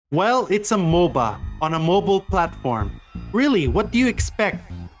Well, it's a MOBA on a mobile platform. Really, what do you expect?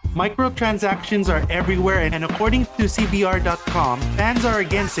 Microtransactions are everywhere, and according to CBR.com, fans are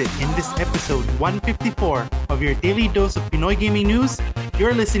against it. In this episode 154 of your daily dose of Pinoy gaming news,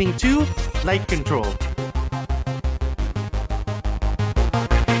 you're listening to Light Control.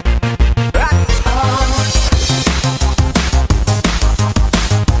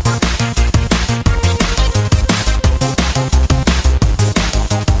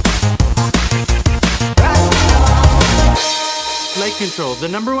 Light Control, the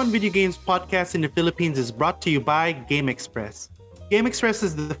number one video games podcast in the Philippines, is brought to you by Game Express. Game Express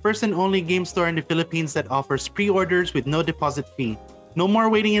is the first and only game store in the Philippines that offers pre-orders with no deposit fee. No more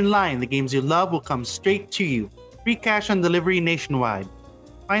waiting in line. The games you love will come straight to you. Free cash on delivery nationwide.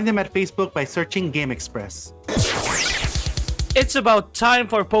 Find them at Facebook by searching Game Express. It's about time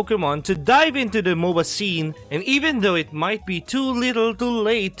for Pokemon to dive into the MOBA scene, and even though it might be too little too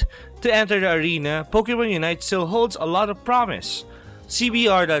late to enter the arena, Pokemon Unite still holds a lot of promise.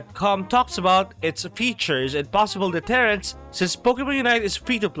 CBR.com talks about its features and possible deterrents since Pokemon Unite is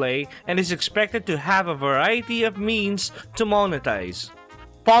free-to-play and is expected to have a variety of means to monetize.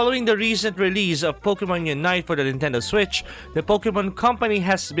 Following the recent release of Pokemon Unite for the Nintendo Switch, the Pokemon Company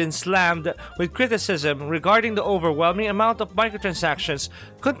has been slammed with criticism regarding the overwhelming amount of microtransactions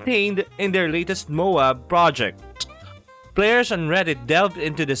contained in their latest MOA project. Players on Reddit delved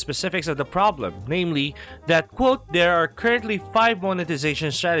into the specifics of the problem, namely that, quote, there are currently 5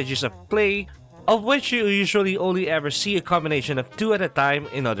 monetization strategies of play, of which you usually only ever see a combination of 2 at a time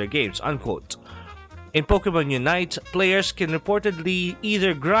in other games, unquote. In Pokemon Unite, players can reportedly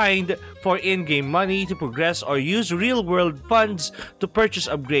either grind for in-game money to progress or use real-world funds to purchase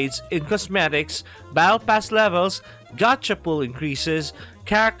upgrades in cosmetics, battle pass levels, gacha pool increases,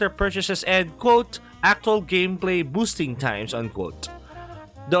 character purchases, and, quote, actual gameplay boosting times, unquote.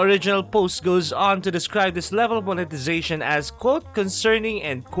 The original post goes on to describe this level of monetization as, quote, concerning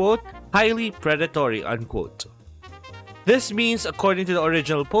and, quote, highly predatory, unquote. This means, according to the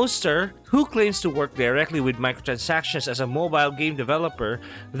original poster, who claims to work directly with microtransactions as a mobile game developer,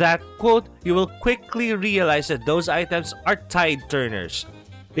 that, quote, you will quickly realize that those items are tide turners.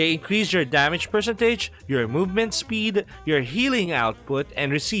 They increase your damage percentage, your movement speed, your healing output,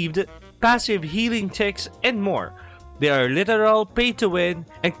 and received passive healing ticks, and more. They are literal pay to win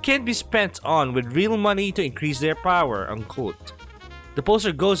and can be spent on with real money to increase their power, unquote. The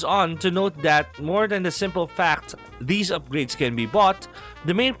poster goes on to note that more than the simple fact these upgrades can be bought,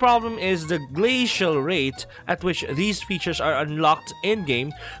 the main problem is the glacial rate at which these features are unlocked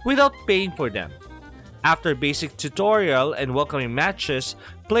in-game without paying for them. After basic tutorial and welcoming matches,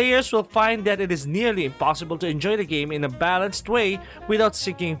 players will find that it is nearly impossible to enjoy the game in a balanced way without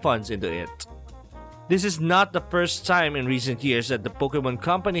sinking funds into it. This is not the first time in recent years that the Pokemon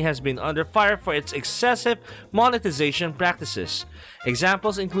Company has been under fire for its excessive monetization practices.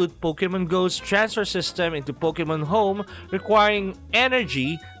 Examples include Pokemon Go's transfer system into Pokemon Home requiring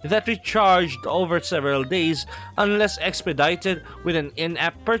energy that recharged over several days unless expedited with an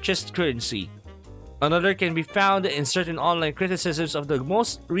in-app purchased currency. Another can be found in certain online criticisms of the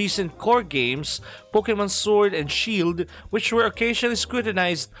most recent core games, Pokemon Sword and Shield, which were occasionally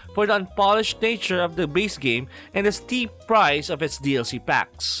scrutinized for the unpolished nature of the base game and the steep price of its DLC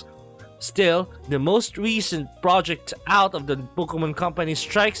packs. Still, the most recent project out of the Pokemon Company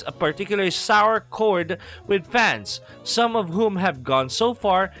strikes a particularly sour chord with fans, some of whom have gone so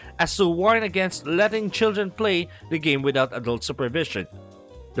far as to warn against letting children play the game without adult supervision.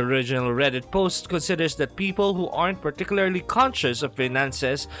 The original Reddit post considers that people who aren't particularly conscious of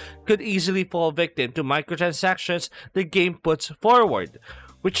finances could easily fall victim to microtransactions the game puts forward,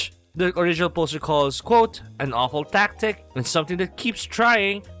 which the original poster calls, quote, an awful tactic and something that keeps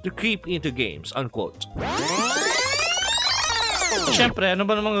trying to creep into games, unquote. Siyempre, ano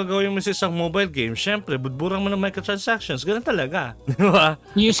ba namang gagawin mo sa isang mobile game? Siyempre, budburang mo ng microtransactions. Ganun talaga. Di ba?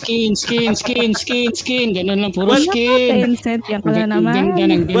 New skin. Ganun lang, puro Wala skin. Tencent, yan ka na naman.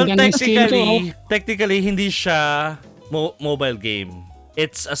 Well, Technically, hindi siya mobile game.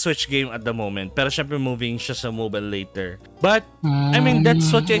 It's a Switch game at the moment. Pero syempre, moving siya sa mobile later. But, I mean,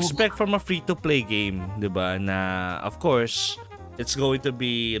 that's what you expect from a free-to-play game. Di ba? Na, of course, it's going to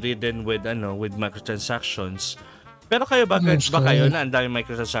be ridden with microtransactions. Pero kayo ba kayo na ang daming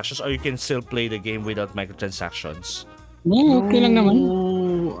microtransactions or you can still play the game without microtransactions? Okay lang naman.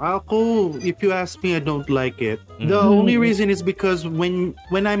 Ako, if you ask me, I don't like it. The only reason is because when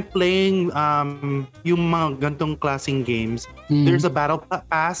I'm playing yung mga gantong klaseng games, there's a battle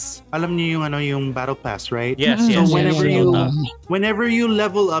pass. Alam niyo yung battle pass, right? Yes. So yes, whenever you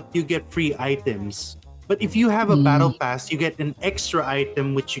level up, you get free items. But if you have a battle pass, you get an extra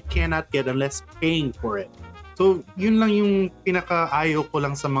item which you cannot get unless paying for it. So, yun lang yung pinaka-ayaw ko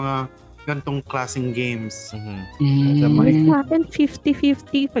lang sa mga gantong klaseng games. Sa akin,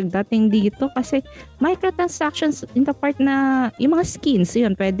 50-50 pagdating dito kasi microtransactions in the part na yung mga skins,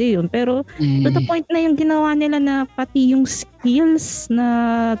 yun, pwede yun. Pero to the point na yung ginawa nila na pati yung skills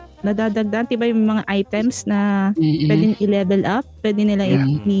na nadadagdag, diba yung mga items na pwede i-level up, pwede nila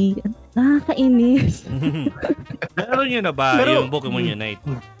nakakainis. Meron nyo na ba yung Pokemon Unite?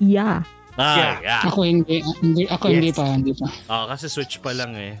 Yeah. Yeah. Ako hindi pa. Kasi Switch pa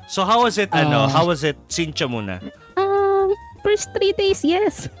lang eh. So how was it, how was it, Cynthia muna? First 3 days,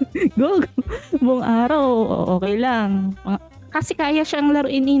 yes. Go. Buong araw, okay lang. Kasi kaya siyang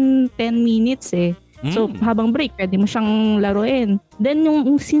laruin in 10 minutes eh. So habang break, pwede mo siyang laruin. Then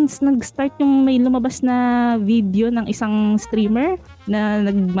yung since nag-start yung may lumabas na video ng isang streamer na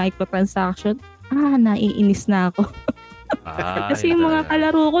nag-microtransaction, naiinis na ako. Kasi yung mga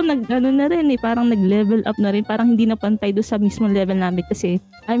kalaro ko na rin eh, parang nag-level up na rin, parang hindi na pantay doon sa mismong level namin kasi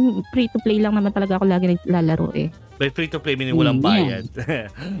I'm free to play lang naman talaga ako lagi naglalaro eh. By free to play meaning walang bayad.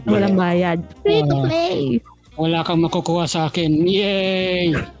 Walang bayad. Free to play. Wala kang makukuha sa akin.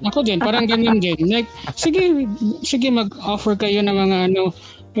 Yay! Ako din, parang ganyan din. Like, sige mag-offer kayo ng mga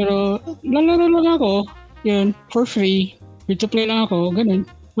pero lalaro lang ako, yun, for free. Free to play lang ako, ganun.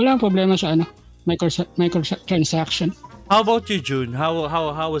 Wala akong problema sa microtransaction. How about you, June?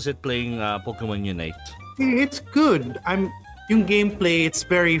 How was it playing Pokemon Unite? It's good. Yung gameplay, it's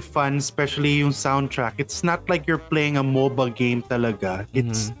very fun, especially yung soundtrack. It's not like you're playing a MOBA game talaga.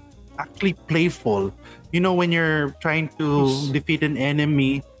 It's actually playful. You know, when you're trying to defeat an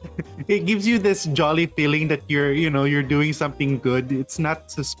enemy, it gives you this jolly feeling that you're doing something good. It's not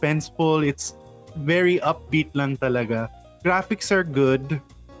suspenseful. It's very upbeat lang talaga. Graphics are good.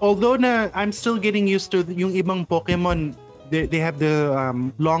 Although I'm still getting used to yung ibang Pokemon, they have the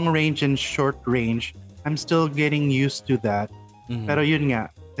long range and short range. I'm still getting used to that. Pero yun nga,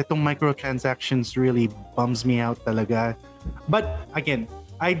 itong microtransactions really bums me out talaga. But again,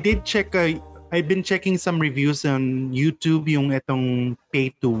 I've been checking some reviews on YouTube yung itong pay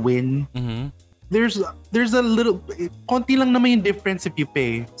to win. There's a little, konti lang naman yung difference if you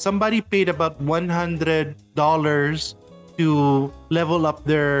pay. Somebody paid about $100 to level up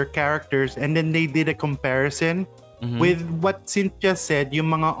their characters, and then they did a comparison with what Cynthia said,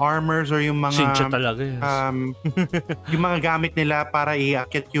 yung mga armors or yung mga Cynthia talaga, yes. yung mga gamit nila para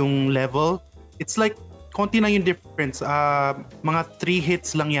i-akit yung level. It's like konti lang yung difference. Mga 3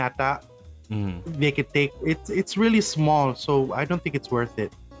 hits lang yata they could take. It's really small, so I don't think it's worth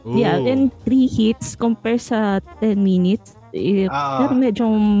it. Ooh. Yeah, and 3 hits compare sa 10 minutes. Pero medyo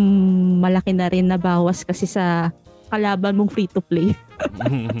malaki na rin na bawas kasi sa kalaban mong free to play.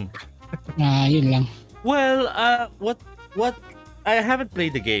 Yun lang. Well, what I haven't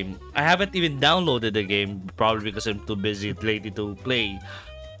played the game. I haven't even downloaded the game, probably because I'm too busy lately to play.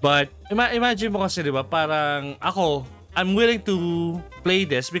 But imagine mo kasi, di ba, parang ako, I'm willing to play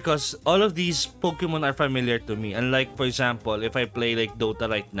this because all of these Pokemon are familiar to me. Unlike, for example, if I play like Dota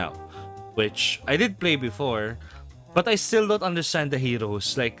right now, which I did play before, but I still don't understand the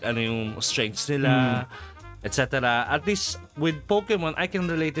heroes, like ano yung strengths nila, etc. At least with Pokemon, I can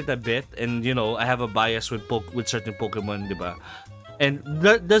relate it a bit, and I have a bias with certain Pokemon, di ba? And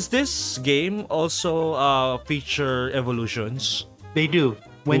does this game also feature evolutions? They do.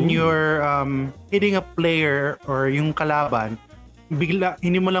 When you're hitting a player or yung kalaban, bigla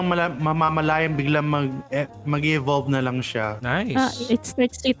hindi mo lang mamamalayan biglang mag-evolve na lang siya. Nice. It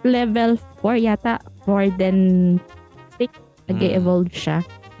starts with level 4 yata, 4 then 6 nag-evolve siya.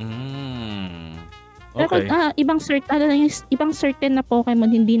 Okay. Pero ibang certain na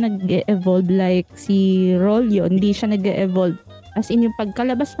Pokemon hindi nag-evolve, like si Rolyo, hindi siya nag-evolve. As in yung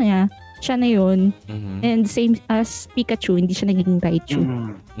pagkalabas niya, siya na yun. And same as Pikachu, hindi siya nagiging Raichu.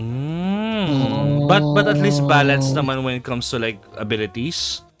 But at least balance naman when it comes to like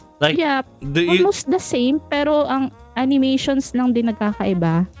abilities. Like, yeah, almost the same, pero ang animations lang din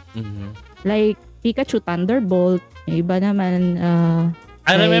nagkakaiba. Like Pikachu, Thunderbolt, yung iba naman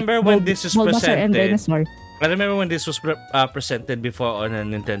I remember when this was presented. I remember when this was presented before on a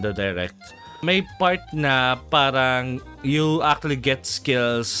Nintendo Direct. May part na parang you actually get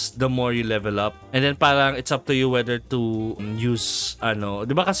skills the more you level up. And then parang it's up to you whether to use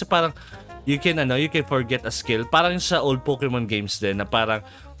di ba kasi parang you can forget a skill. Parang sa old Pokemon games din na parang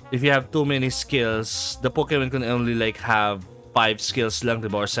if you have too many skills, the Pokemon can only like have 5 skills lang, di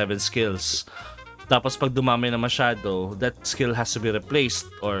ba, or 7 skills. Tapos pag dumami na masyado, that skill has to be replaced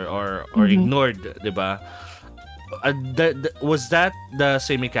or ignored, di ba? Was that the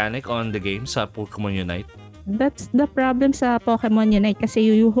same mechanic on the game sa Pokemon Unite? That's the problem sa Pokemon Unite kasi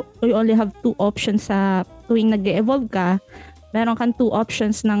you only have 2 options sa tuwing nag-evolve ka. Meron kang 2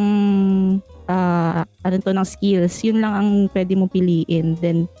 options ng ng skills. Yun lang ang pwede mo piliin.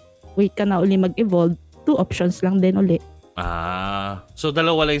 Then wait ka na uli mag-evolve, 2 options lang din uli. So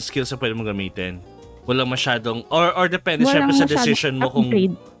dalawa lang yung skills na pwede mo gamitin. Walang masyadong or depende syempre sa decision mo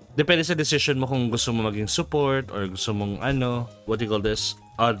upgrade. Depende sa decision mo kung gusto mo maging support or gusto mong what do you call this,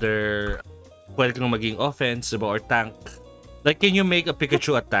 other pwede kang maging offense, diba, or tank. Like, can you make a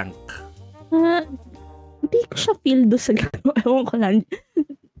Pikachu a tank? Hindi ko siya feel do sa gano'n. Ewan ko lang.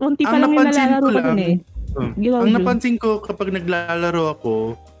 Unti pa lang yung nalalaro ko dun eh. Ang napansin ko kapag naglalaro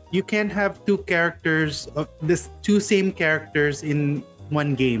ako, you can have 2 characters of this 2 same characters in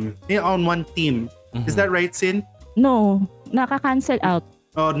one game, on one team. Mm-hmm. Is that right, Sin? No, nakaka-cancel out.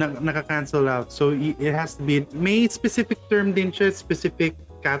 Oh, naka-cancel out. So it has to be, may specific term din siya, specific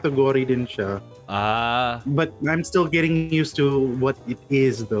category din siya. But I'm still getting used to what it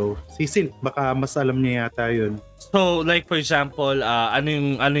is though. Si Sin, baka mas alam niya yata yun. So like for example, ano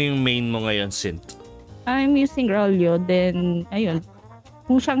yung main mo ngayon, Sin? I'm using Rolio, then ayun.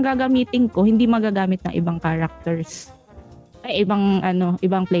 Kung siyang gagamitin ko, hindi magagamit ng ibang characters. Ay,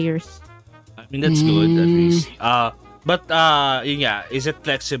 ibang players. I mean, that's good at least. But yun nga, is it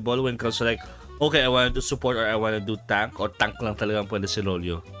flexible when it comes to like, okay, I want to do support or I want to do tank, or tank lang talagang pwede si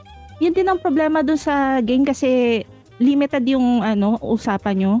Rolio? Yun din ang problema dun sa game kasi limited yung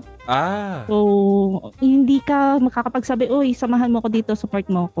usapan nyo. So, hindi ka makakapagsabi, uy, samahan mo ko dito, support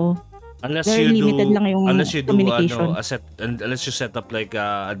mo ko. Unless very you limited lang yung communication. Unless you set up like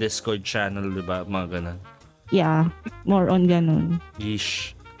a Discord channel, diba? Mga ganun. Yeah, more on ganun.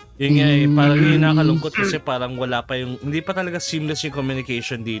 Yeesh. Yun nga parang yun nakalungkot kasi parang wala pa yung, hindi pa talaga seamless yung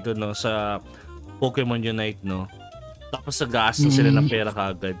communication dito, no, sa Pokemon Unite, no. Tapos nag-gasto sila ng pera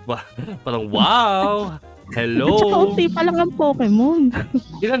kagad. Parang wow! Hello! At saka unti pa lang ang Pokemon.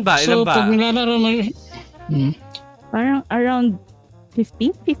 Ilan ba? So, pag nilalaro mo, parang around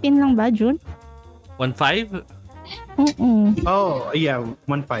 15 lang ba, June? 1.5? Oh, yeah,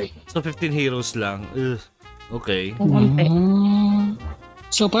 1.5. So 15 heroes lang. Okay.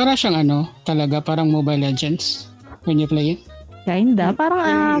 So para siyang talaga parang Mobile Legends when you play it? Kinda.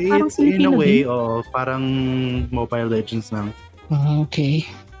 Parang in a way, parang Mobile Legends lang. Okay.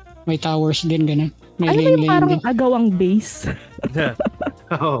 May towers din, ganun. May lane parang din. Agawang base.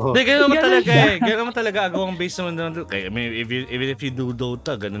 Hindi, gano'n naman talaga eh. Gano'n naman talaga agawang base naman doon. Okay, I mean, even if you do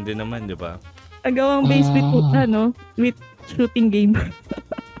Dota, gano'n din naman, di ba? Agawang base with shooting game.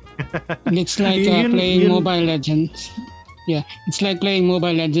 It's like playing Mobile Legends. Yeah, it's like playing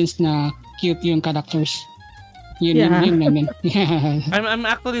Mobile Legends na cute yung characters. Yun namin. I'm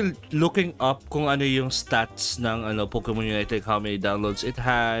actually looking up kung ano yung stats ng Pokemon Unite, like how many downloads it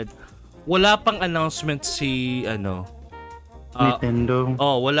had. Wala pang announcement si Nintendo.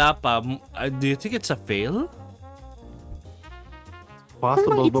 Wala pa. Do you think it's a fail?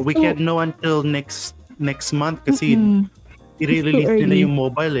 Possible, but we can't know until next month kasi i-release nila yung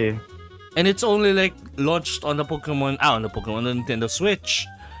mobile eh. And it's only like launched on the Nintendo Switch.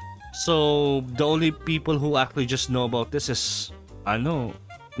 So the only people who actually just know about this is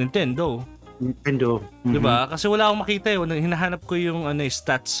Nintendo. Mm-hmm. Diba? Kasi wala akong makita eh. Hinahanap ko yung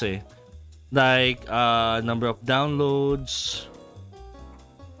stats eh. Like number of downloads,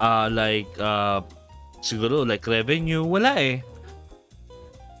 siguro like revenue, wala eh.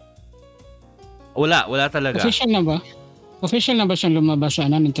 Wala talaga. Official na ba siyang lumabas sa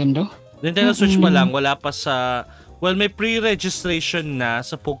Nintendo? Nintendo Switch pa lang, wala pa sa, well, may pre-registration na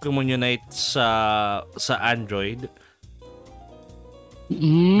sa Pokemon Unite sa Android.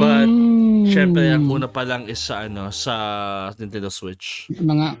 But syempre ang una pa lang is sa Nintendo Switch.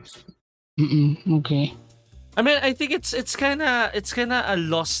 Okay. I mean, I think it's kind of a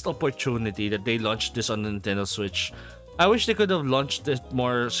lost opportunity that they launched this on the Nintendo Switch. I wish they could have launched it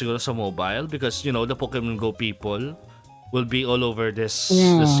more siguro sa mobile because the Pokemon Go people will be all over this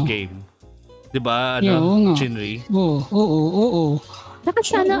game. Diba? Chinri? Oo. Saka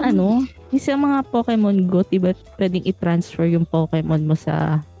sana isa mga Pokemon Go, diba pwedeng i-transfer yung Pokemon mo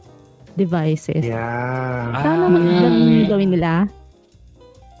sa devices. Yeah. Sana magandang gawin nila.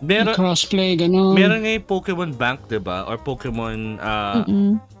 Crossplay, gano'n. Meron nga yung Pokemon Bank, diba? Or Pokemon,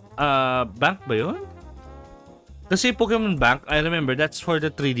 Bank ba yun? Kasi Pokemon Bank, I remember, that's for the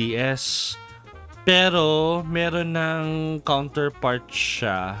 3DS. Pero meron ng counterpart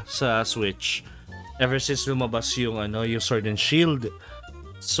siya sa Switch ever since lumabas yung yung Sword and Shield.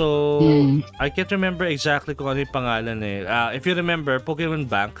 So I can't remember exactly kung ano yung pangalan eh. If you remember, Pokemon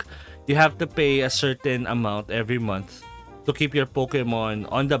Bank, you have to pay a certain amount every month to keep your Pokemon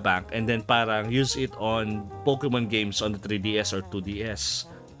on the bank and then parang use it on Pokemon games on the 3DS or 2DS.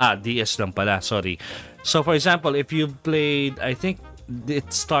 DS lang pala, sorry. So for example, if you played, I think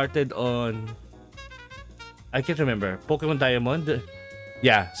it started on, I can't remember, Pokemon Diamond?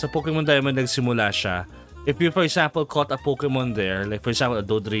 Yeah, sa Pokemon Diamond nagsimula siya. If you, for example, caught a Pokemon there, like for example, a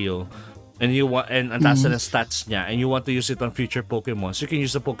Dodrio, and you want, and ang taas na ng stats niya, and you want to use it on future Pokemon, so you can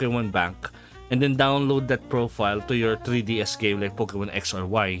use the Pokemon Bank, and then download that profile to your 3DS game like Pokemon X or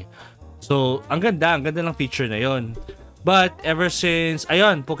Y. So, ang ganda ng feature na yon. But ever since,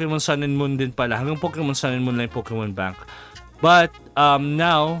 ayun, Pokemon Sun and Moon din pala, hanggang Pokemon Sun and Moon lang yung Pokemon Bank. But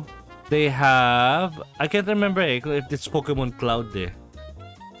now, they have, I can't remember if it's Pokemon Cloud eh.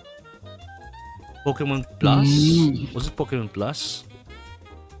 Pokemon Plus? Was it Pokemon Plus?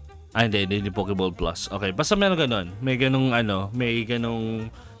 Hindi Pokemon Plus. Okay, basta meron ganun. May ganung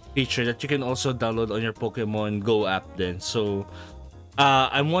feature that you can also download on your Pokemon Go app then. So,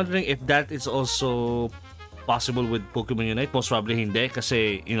 I'm wondering if that is also possible with Pokemon Unite. Most probably hindi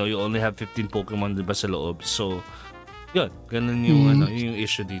kasi, you only have 15 Pokemon diba sa loob. So, yun. Ganun yung, yung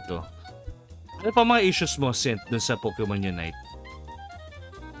issue dito. Ano pa mga issues mo, Sint, dun sa Pokemon Unite?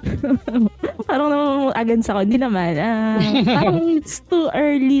 Parang naman against ako. Hindi naman. Parang it's too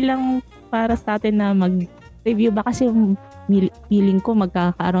early lang para sa atin na mag-review ba kasi yung feeling ko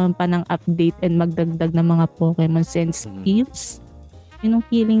magkakaroon pa ng update and magdagdag ng mga Pokemon Sense skills. Yun ang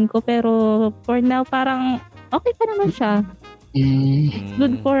feeling ko. Pero for now, parang okay pa naman siya.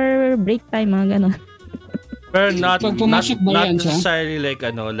 Good for break time, mga gano'n. Pero not necessarily like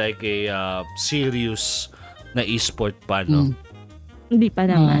a serious na e-sport pa, no? Hindi pa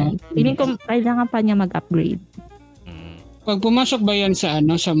naman. Feeling ko kailangan pa niya mag-upgrade. Pag pumasok ba yan sa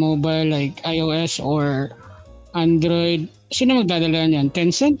sa mobile like iOS or Android, sino magdadala niyan?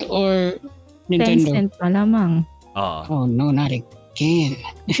 Tencent or Nintendo? Tencent pa lamang. Oh no, not again.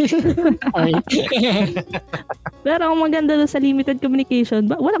 Pero ang maganda doon sa limited communication,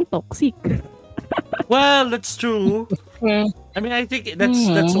 walang toxic. Well, that's true. I mean, I think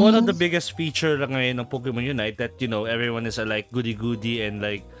that's one of the biggest feature lang ngayon ng Pokemon Unite that, everyone is like goody-goody and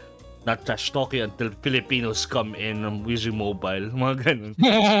like not trash talking until Filipinos come in using mobile. Mga ganun.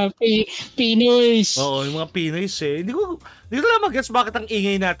 Pinoys. Oo, yung mga Pinoys eh. Hindi ko lang mag-guess bakit ang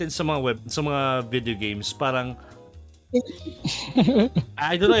ingay natin sa mga video games. Parang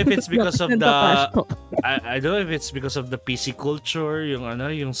I don't know if it's because of the I don't know if it's because of the PC culture,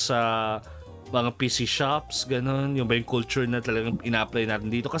 yung sa mga PC shops, ganun, yung ba yung culture na talagang ina-apply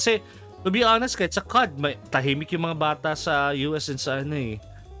natin dito. Kasi, to be honest, kahit sa COD, tahimik yung mga bata sa US and sa I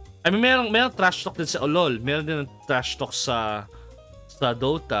mean, merong trash talk din sa LOL. Meron din trash talk sa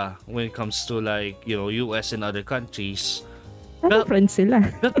Dota when it comes to like, US and other countries. Pero friends sila.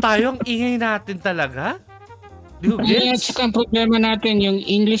 Pero tayo, ang ingay natin talaga. Di ko gets? At saka ang problema natin, yung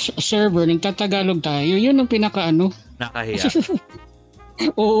English server, nagtatagalog tayo, yun ang nakahiya.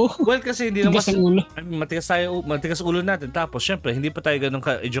 Oo. Well, kasi hindi naman matigas ulo natin. Tapos, syempre, hindi pa tayo ganun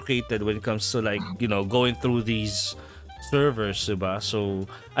ka-educated when it comes to like, going through these servers, diba? So,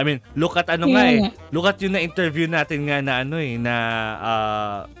 I mean, look at look at yung na-interview natin nga na na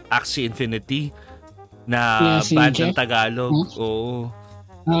Axie Infinity na band ng Tagalog. Oo.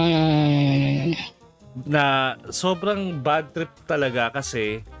 Na sobrang bad trip talaga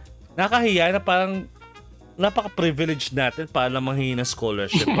kasi nakahiya na parang napaka-privileged natin para manghingi ng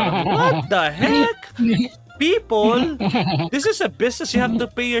scholarship. Parang, what the heck? People, this is a business. You have to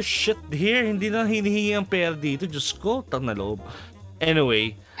pay your shit here. Hindi na hinihingi ang pera dito. Diyos ko, tang na loob.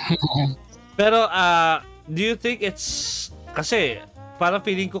 Anyway. Pero, do you think it's... Kasi, parang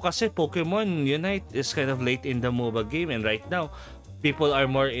feeling ko kasi Pokemon Unite is kind of late in the MOBA game. And right now, people are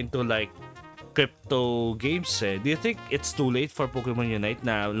more into like crypto games eh. Do you think it's too late for Pokemon Unite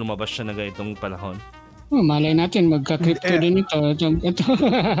na lumabas siya na ganitong panahon? Malay natin, magka-crypto din ito.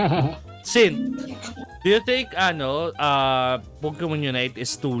 Sin, do you think Pokemon Unite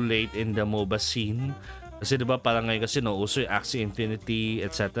is too late in the MOBA scene? Kasi diba parang ngayon kasi uso yung Axie Infinity,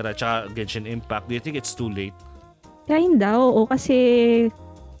 etc. Tsaka Genshin Impact. Do you think it's too late? Kinda, oo. Kasi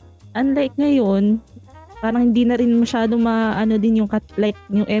unlike ngayon, parang hindi na rin masyado din yung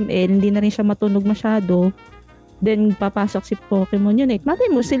yung ML, hindi na rin siya matunog masyado. Then papasok si Pokemon Unite. Mati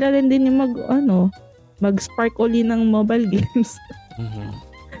mo sila rin din yung mag-spark uli ng mobile games.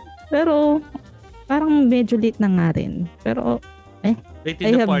 Pero parang medyo late na nga rin. Pero late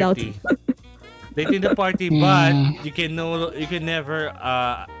in the party. Late in the party, but you can never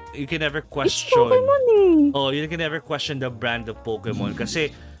question. It's Pokemon eh. Oh, you can never question the brand of Pokemon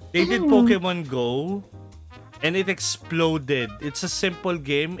kasi they did Pokemon Go And it exploded. It's a simple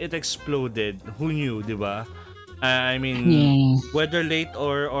game. It exploded. Who knew, di ba? I mean, whether late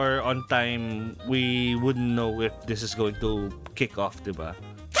or on time, we wouldn't know if this is going to kick off, di ba?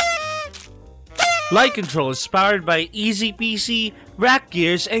 Light Control is powered by Easy PC, Rack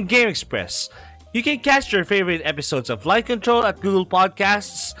Gears, and Game Express. You can catch your favorite episodes of Light Control at Google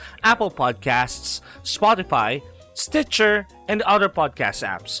Podcasts, Apple Podcasts, Spotify, Stitcher, and other podcast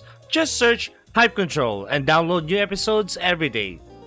apps. Just search Hype Control and download new episodes every day.